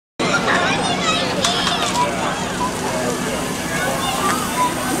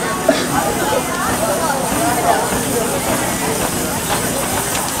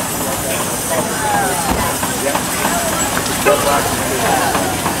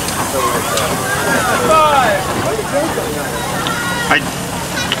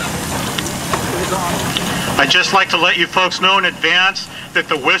I'd just like to let you folks know in advance that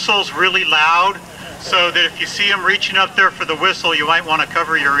the whistle's really loud, so that if you see them reaching up there for the whistle, you might want to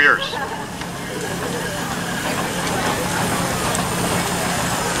cover your ears.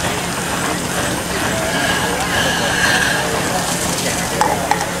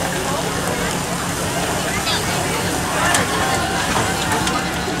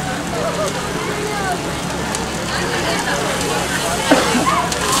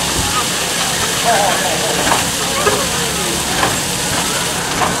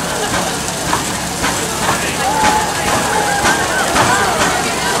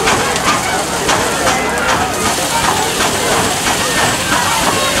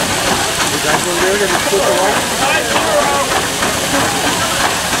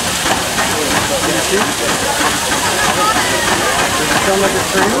 Sound like a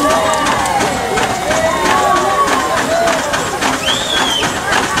train?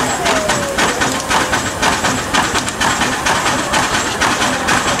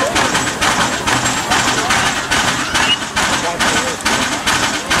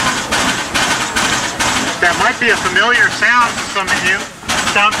 That might be a familiar sound to some of you.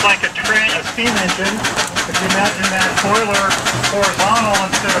 Sounds like a train, a steam engine. If you imagine that boiler horizontal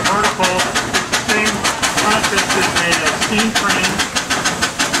instead of vertical, it's the same concept as a steam train.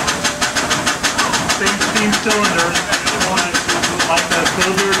 Same steam cylinders. Like the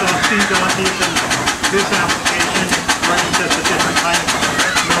cylinders of steam donkeys in this application, running just a different kind of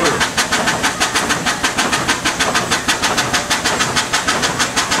motor.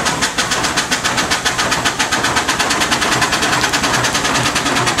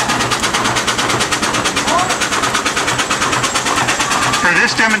 For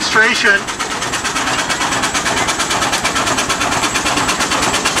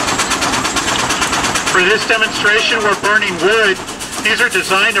this demonstration, we're burning wood. These are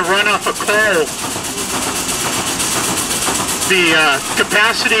designed to run off of coal. The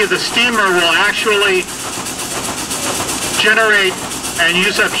capacity of the steamer will actually generate and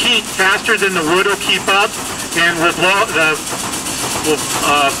use up heat faster than the wood will keep up, and will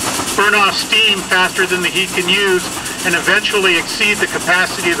burn off steam faster than the heat can use, and eventually exceed the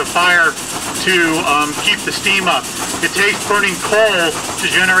capacity of the fire to keep the steam up. It takes burning coal to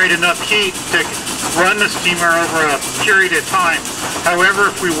generate enough heat to run the steamer over a period of time. However,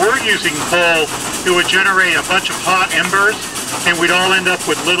 if we were using coal, it would generate a bunch of hot embers, and we'd all end up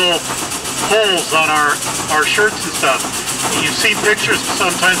with little holes on our shirts and stuff. You've seen pictures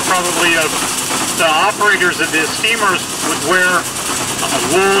sometimes probably of the operators of the steamers would wear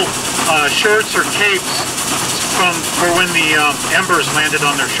wool shirts or capes for when the embers landed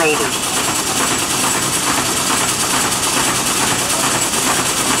on their shoulders.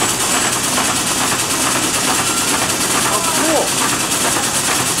 Cool.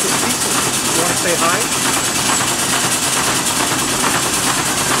 You want to say hi?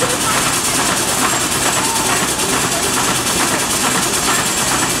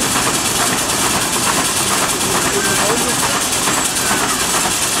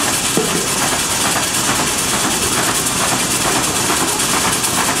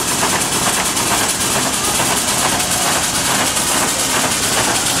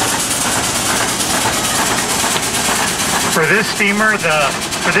 For this steamer,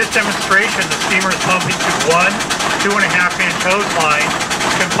 for this demonstration, the steamer is pumping to 2.5-inch hose line.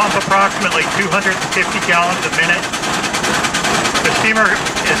 It can pump approximately 250 gallons a minute. The steamer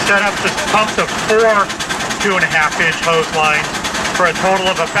is set up to pump to 4 2.5-inch hose lines for a total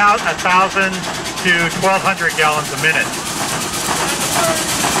of about 1,000 to 1,200 gallons a minute.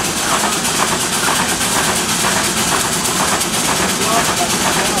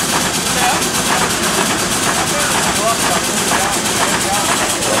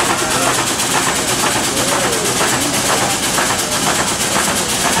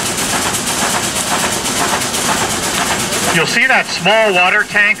 You'll see that small water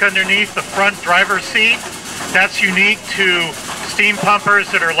tank underneath the front driver's seat. That's unique to steam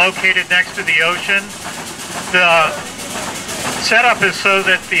pumpers that are located next to the ocean. The setup is so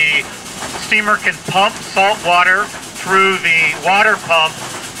that the steamer can pump salt water through the water pump,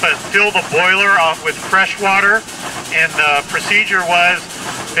 but fill the boiler up with fresh water. And the procedure was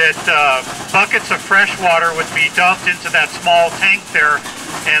that buckets of fresh water would be dumped into that small tank there,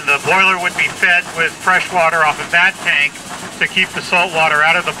 and the boiler would be fed with fresh water off of that tank to keep the salt water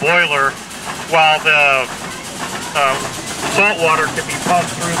out of the boiler, while the salt water can be pumped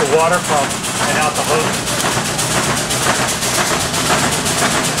through the water pump and out the hose.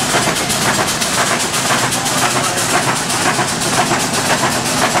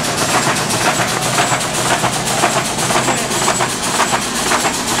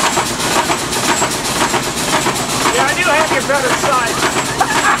 Yeah, I do have your better side.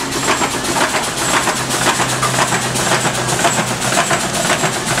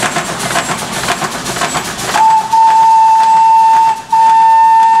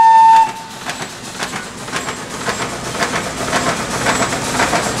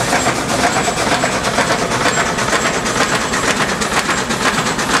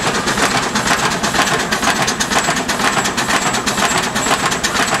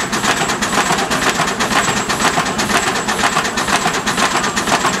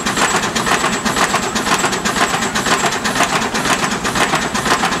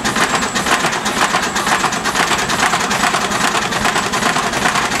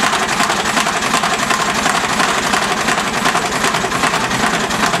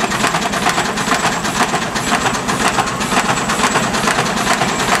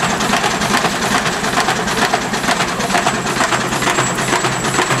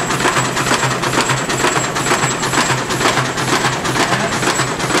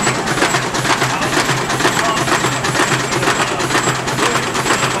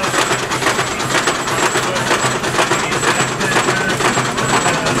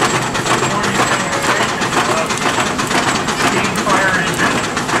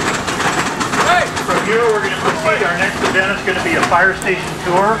 Our next event is going to be a fire station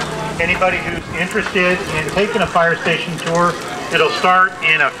tour. Anybody who's interested in taking a fire station tour, it'll start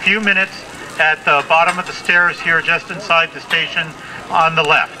in a few minutes at the bottom of the stairs here just inside the station on the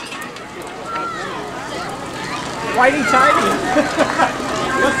left. Whitey tighty.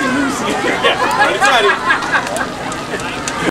 Lucky Lucy. Yeah, Whitey tighty.